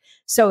traffic.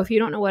 So if you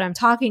don't know what I'm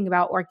talking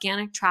about,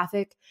 organic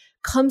traffic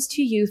comes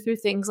to you through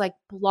things like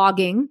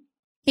blogging.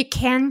 It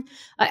can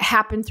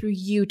happen through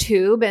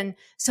YouTube and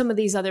some of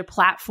these other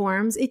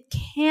platforms. It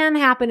can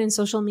happen in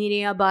social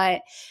media,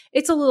 but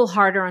it's a little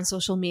harder on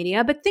social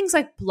media. But things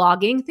like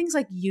blogging, things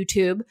like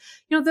YouTube,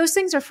 those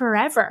things are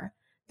forever.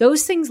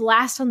 Those things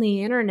last on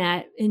the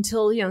internet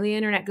until, the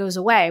internet goes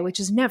away, which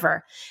is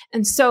never.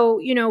 And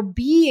so,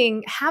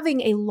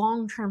 having a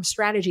long-term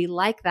strategy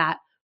like that,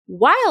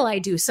 while I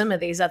do some of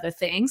these other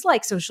things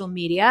like social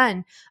media,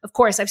 and of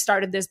course I've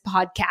started this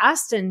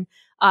podcast, and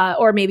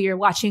or maybe you're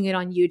watching it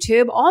on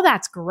YouTube, all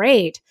that's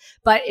great.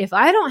 But if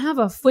I don't have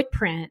a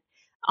footprint,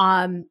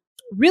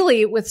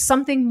 really with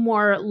something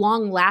more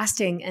long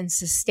lasting and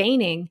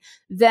sustaining,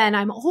 then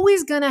I'm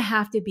always going to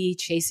have to be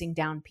chasing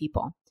down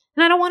people.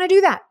 And I don't want to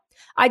do that.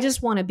 I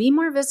just want to be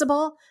more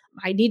visible.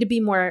 I need to be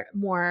more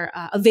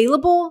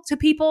available to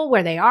people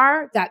where they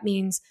are. That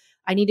means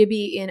I need to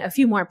be in a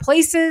few more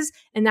places.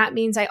 And that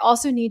means I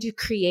also need to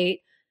create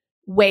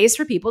ways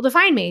for people to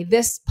find me,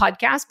 this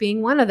podcast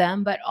being one of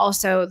them, but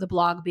also the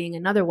blog being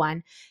another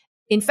one.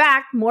 In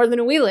fact, More Than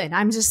a Wheelin',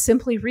 I'm just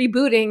simply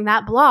rebooting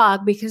that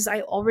blog because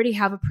I already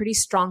have a pretty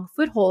strong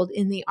foothold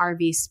in the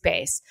RV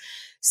space.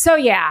 So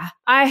yeah,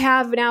 I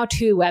have now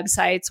 2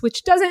 websites,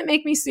 which doesn't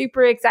make me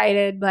super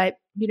excited, but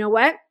you know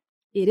what?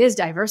 it is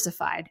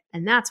diversified.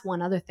 And that's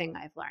one other thing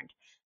I've learned.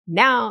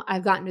 Now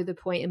I've gotten to the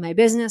point in my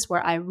business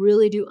where I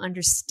really do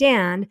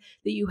understand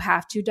that you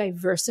have to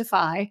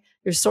diversify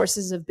your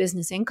sources of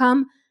business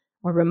income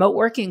or remote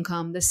work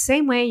income the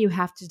same way you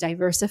have to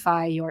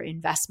diversify your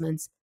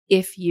investments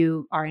if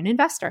you are an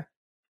investor.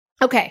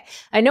 Okay,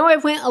 I know I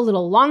went a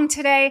little long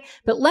today,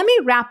 but let me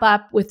wrap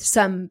up with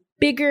some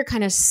bigger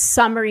kind of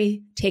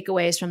summary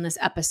takeaways from this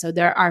episode.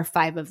 There are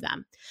 5 of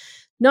them.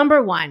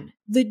 Number 1,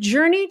 the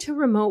journey to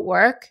remote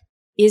work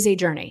is a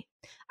journey.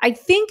 I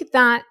think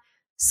that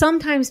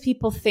sometimes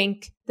people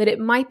think that it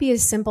might be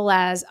as simple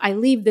as I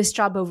leave this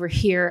job over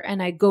here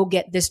and I go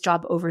get this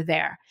job over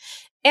there.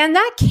 And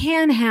that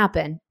can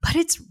happen, but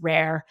it's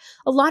rare.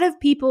 A lot of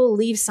people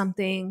leave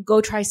something,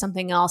 go try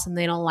something else, and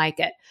they don't like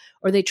it.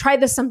 Or they try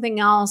this something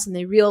else and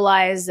they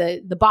realize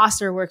that the boss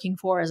they're working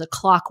for is a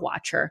clock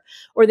watcher.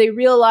 Or they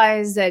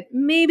realize that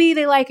maybe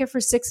they like it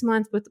for 6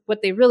 months, but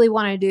what they really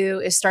want to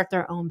do is start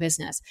their own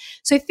business.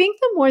 So I think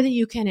the more that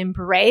you can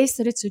embrace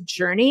that it's a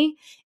journey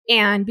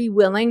and be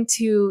willing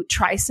to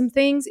try some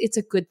things, it's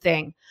a good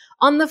thing.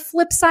 On the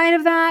flip side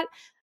of that,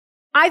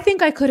 I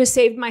think I could have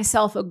saved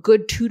myself a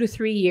good 2 to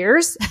 3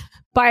 years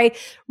by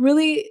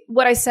really,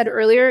 what I said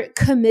earlier,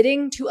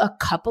 committing to a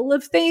couple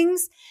of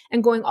things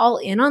and going all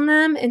in on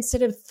them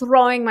instead of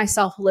throwing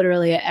myself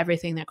literally at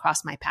everything that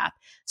crossed my path.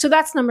 So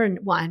that's number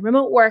 1,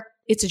 remote work,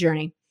 it's a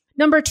journey.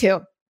 Number 2,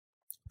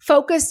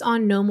 focus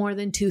on no more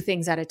than 2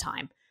 things at a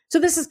time. So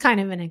this is kind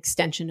of an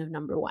extension of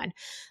number 1.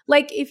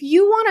 Like if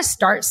you want to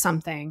start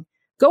something,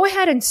 go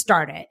ahead and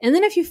start it. And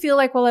then if you feel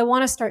like, well, I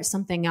want to start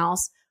something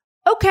else,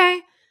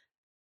 okay,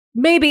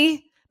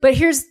 maybe, but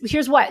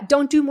here's what,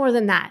 don't do more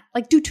than that.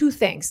 Like do 2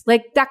 things.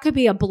 Like that could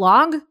be a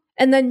blog,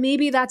 and then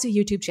maybe that's a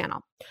YouTube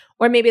channel,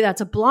 or maybe that's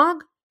a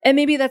blog, and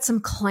maybe that's some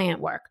client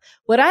work.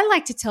 What I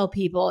like to tell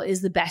people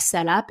is the best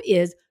setup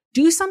is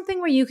do something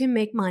where you can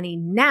make money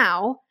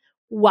now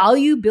while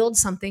you build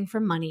something for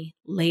money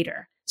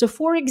later. So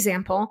for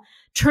example,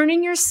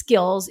 turning your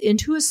skills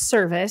into a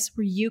service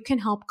where you can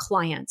help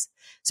clients.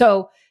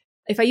 So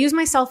if I use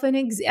myself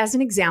as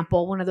an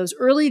example, one of those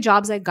early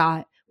jobs I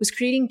got was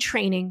creating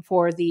training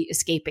for the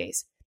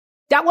escapees.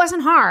 That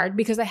wasn't hard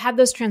because I had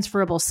those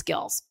transferable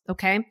skills,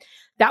 okay?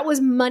 That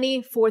was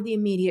money for the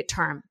immediate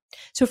term.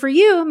 So for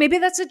you, maybe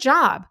that's a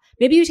job.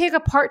 Maybe you take a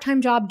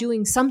part-time job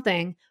doing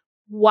something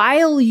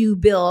while you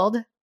build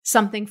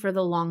something for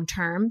the long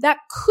term that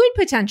could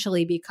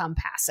potentially become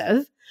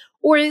passive,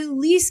 or at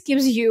least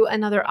gives you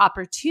another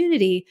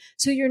opportunity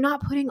so you're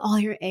not putting all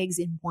your eggs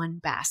in one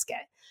basket.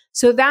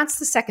 So that's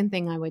the second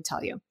thing I would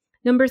tell you.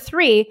 Number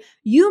 3,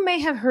 you may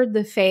have heard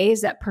the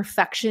phrase that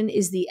perfection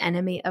is the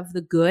enemy of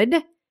the good.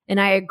 And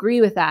I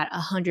agree with that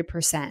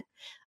 100%.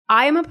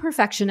 I am a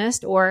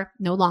perfectionist, or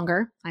no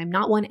longer. I'm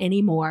not one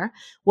anymore.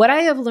 What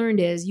I have learned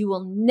is you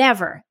will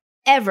never,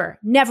 ever,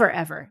 never,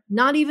 ever,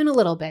 not even a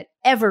little bit,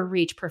 ever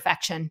reach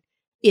perfection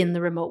in the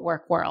remote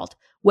work world.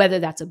 Whether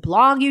that's a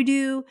blog you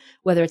do,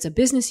 whether it's a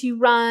business you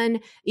run,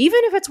 even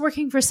if it's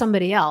working for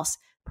somebody else,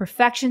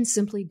 perfection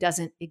simply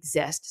doesn't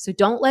exist. So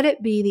don't let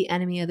it be the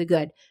enemy of the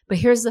good. But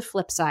here's the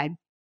flip side.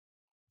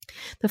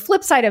 The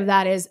flip side of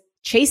that is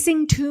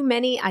chasing too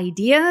many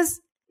ideas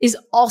is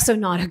also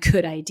not a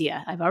good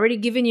idea. I've already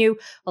given you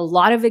a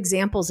lot of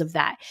examples of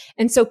that.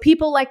 And so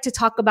people like to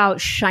talk about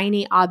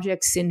shiny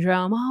object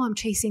syndrome. Oh, I'm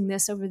chasing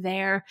this over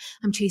there.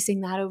 I'm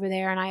chasing that over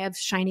there. And I have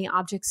shiny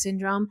object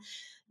syndrome.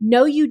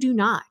 No, you do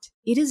not.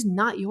 It is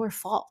not your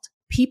fault.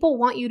 People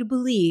want you to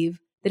believe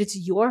that it's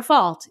your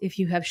fault if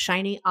you have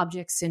shiny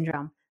object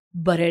syndrome,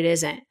 but it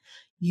isn't.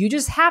 You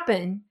just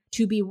happen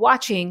to be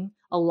watching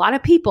a lot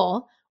of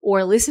people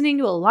or listening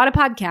to a lot of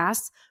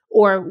podcasts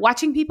or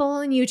watching people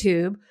on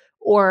YouTube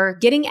or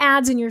getting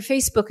ads in your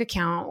Facebook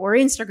account or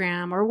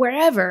Instagram or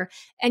wherever,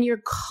 and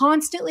you're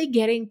constantly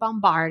getting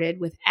bombarded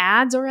with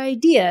ads or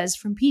ideas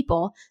from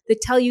people that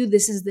tell you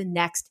this is the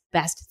next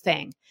best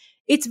thing.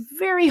 It's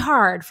very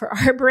hard for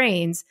our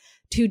brains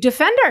to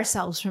defend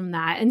ourselves from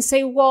that and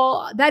say,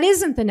 well, that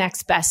isn't the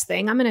next best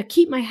thing. I'm going to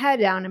keep my head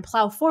down and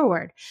plow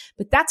forward.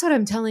 But that's what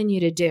I'm telling you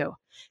to do.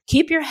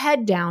 Keep your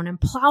head down and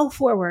plow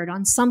forward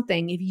on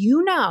something. If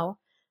you know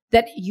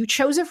that you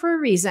chose it for a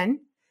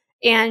reason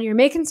and you're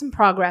making some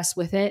progress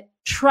with it,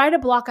 try to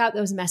block out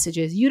those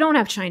messages. You don't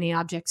have shiny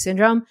object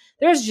syndrome.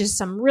 There's just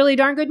some really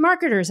darn good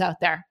marketers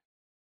out there.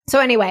 So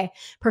anyway,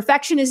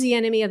 perfection is the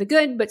enemy of the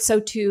good, but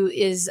so too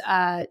is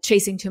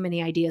chasing too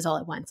many ideas all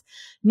at once.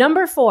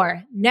 Number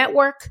 4,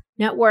 network,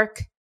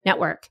 network,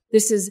 network.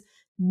 This has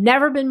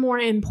never been more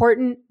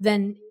important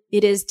than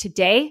it is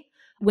today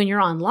when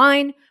you're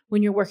online,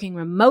 when you're working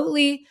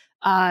remotely.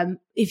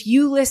 If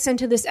you listen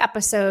to this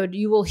episode,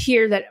 you will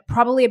hear that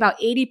probably about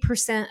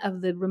 80%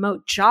 of the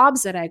remote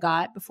jobs that I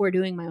got before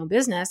doing my own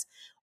business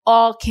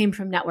all came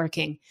from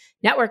networking.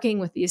 Networking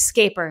with the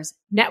escapers,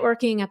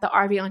 networking at the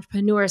RV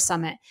Entrepreneur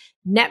Summit,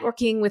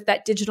 networking with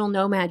that digital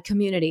nomad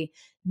community,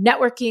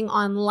 networking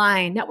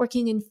online,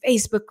 networking in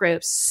Facebook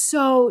groups.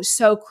 So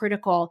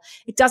critical.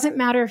 It doesn't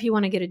matter if you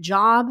want to get a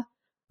job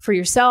for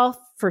yourself,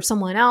 for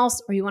someone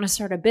else, or you want to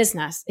start a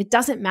business. It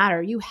doesn't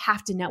matter. You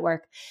have to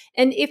network.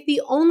 And if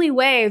the only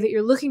way that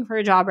you're looking for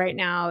a job right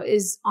now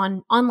is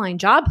on online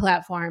job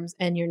platforms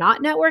and you're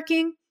not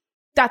networking,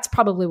 that's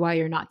probably why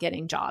you're not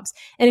getting jobs.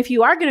 And if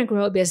you are going to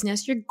grow a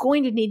business, you're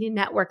going to need to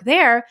network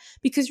there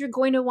because you're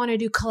going to want to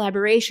do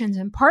collaborations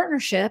and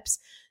partnerships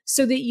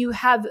so that you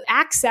have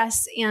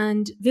access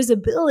and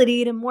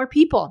visibility to more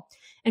people.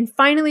 And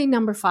finally,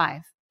 number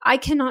 5, I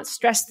cannot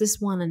stress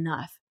this one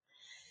enough.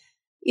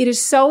 It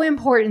is so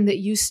important that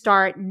you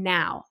start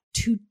now,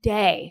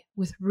 today,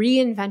 with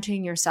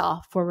reinventing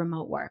yourself for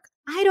remote work.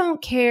 I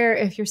don't care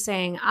if you're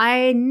saying,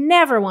 I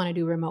never want to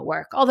do remote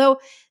work, although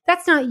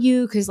that's not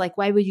you because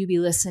why would you be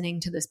listening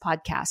to this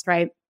podcast,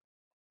 right?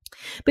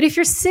 But if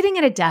you're sitting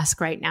at a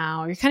desk right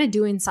now, or you're kind of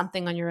doing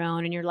something on your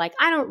own and you're like,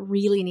 I don't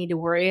really need to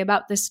worry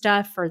about this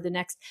stuff for the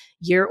next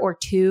year or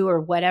 2 or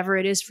whatever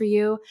it is for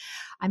you,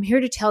 I'm here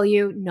to tell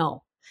you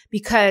no.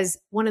 Because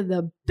one of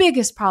the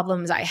biggest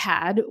problems I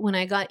had when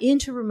I got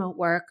into remote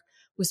work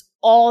was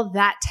all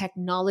that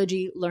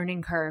technology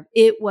learning curve.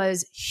 It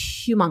was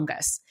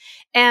humongous.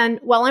 And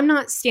while I'm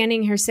not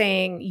standing here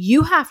saying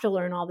you have to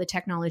learn all the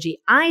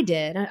technology I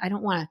did, I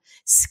don't want to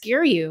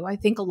scare you. I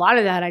think a lot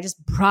of that I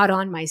just brought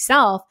on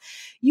myself.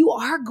 You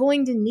are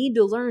going to need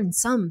to learn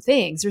some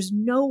things. There's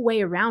no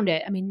way around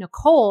it. I mean,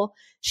 Nicole,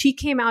 she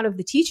came out of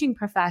the teaching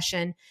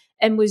profession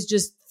and was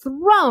just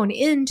thrown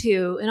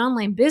into an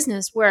online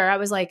business where I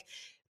was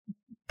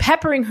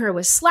peppering her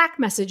with Slack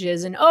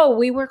messages and,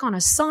 we work on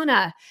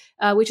Asana,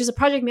 which is a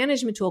project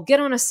management tool. Get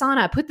on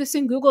Asana, put this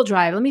in Google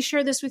Drive. Let me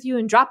share this with you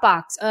in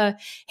Dropbox.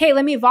 Hey,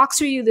 let me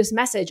Voxer you this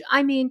message.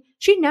 I mean,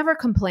 she never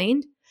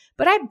complained,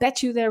 but I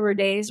bet you there were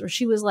days where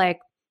she was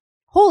like,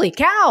 holy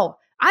cow,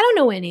 I don't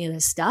know any of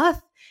this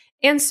stuff.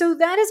 And so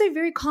that is a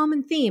very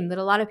common theme that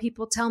a lot of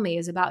people tell me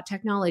is about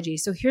technology.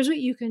 So here's what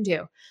you can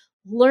do.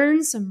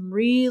 Learn some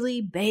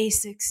really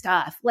basic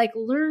stuff,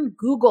 learn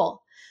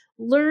Google,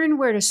 learn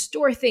where to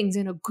store things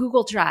in a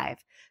Google Drive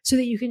so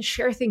that you can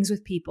share things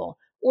with people,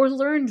 or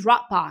learn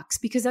Dropbox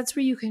because that's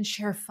where you can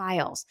share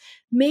files.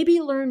 Maybe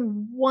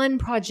learn one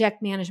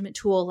project management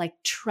tool like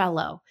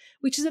Trello,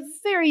 which is a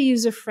very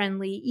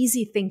user-friendly,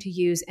 easy thing to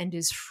use and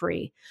is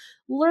free.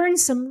 Learn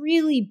some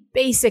really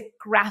basic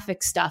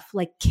graphic stuff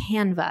like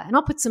Canva, and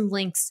I'll put some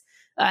links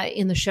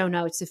in the show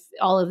notes if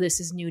all of this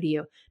is new to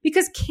you,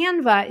 because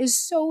Canva is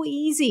so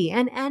easy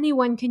and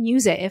anyone can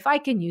use it. If I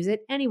can use it,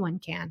 anyone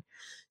can.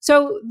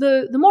 So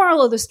the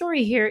moral of the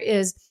story here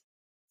is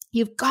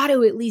you've got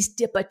to at least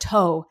dip a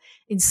toe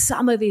in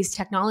some of these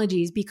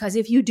technologies, because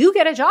if you do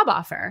get a job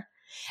offer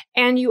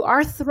and you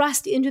are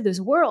thrust into this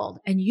world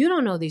and you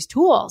don't know these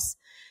tools,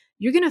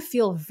 you're going to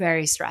feel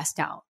very stressed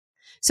out.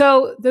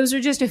 So those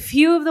are just a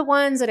few of the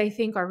ones that I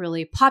think are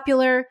really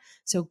popular.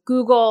 So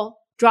Google,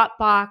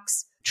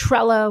 Dropbox,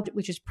 Trello,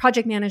 which is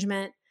project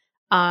management,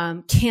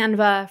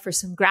 Canva for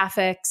some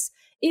graphics.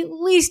 At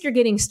least you're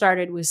getting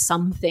started with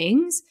some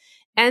things.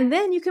 And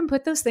then you can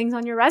put those things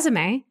on your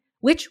resume,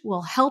 which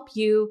will help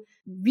you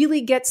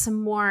really get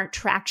some more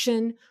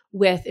traction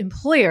with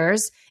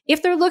employers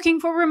if they're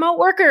looking for remote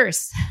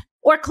workers,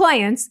 or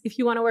clients. If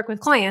you want to work with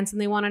clients and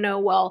they want to know,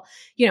 well,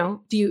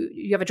 do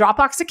you have a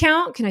Dropbox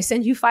account? Can I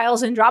send you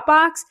files in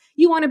Dropbox?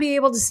 You want to be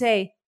able to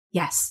say,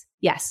 yes,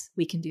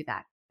 we can do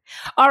that.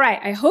 All right.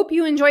 I hope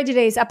you enjoyed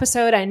today's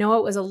episode. I know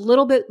it was a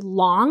little bit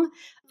long,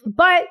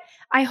 but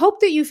I hope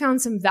that you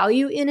found some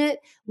value in it,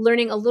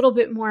 learning a little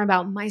bit more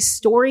about my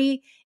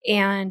story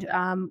and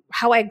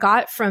how I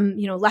got from,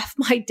 left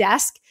my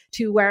desk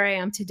to where I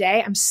am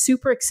today. I'm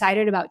super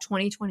excited about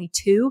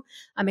 2022.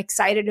 I'm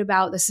excited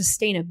about the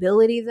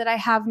sustainability that I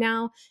have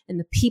now and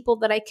the people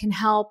that I can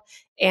help.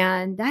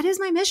 And that is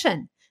my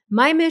mission.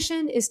 My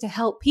mission is to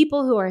help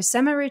people who are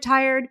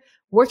semi-retired,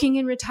 working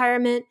in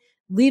retirement,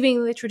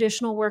 leaving the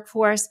traditional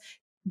workforce,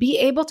 be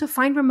able to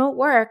find remote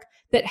work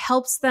that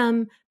helps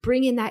them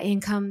bring in that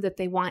income that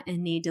they want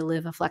and need to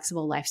live a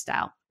flexible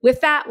lifestyle. With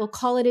that, we'll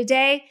call it a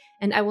day,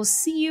 and I will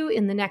see you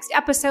in the next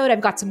episode.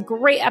 I've got some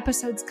great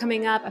episodes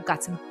coming up. I've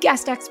got some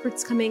guest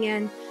experts coming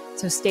in,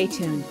 so stay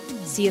tuned.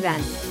 See you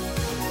then.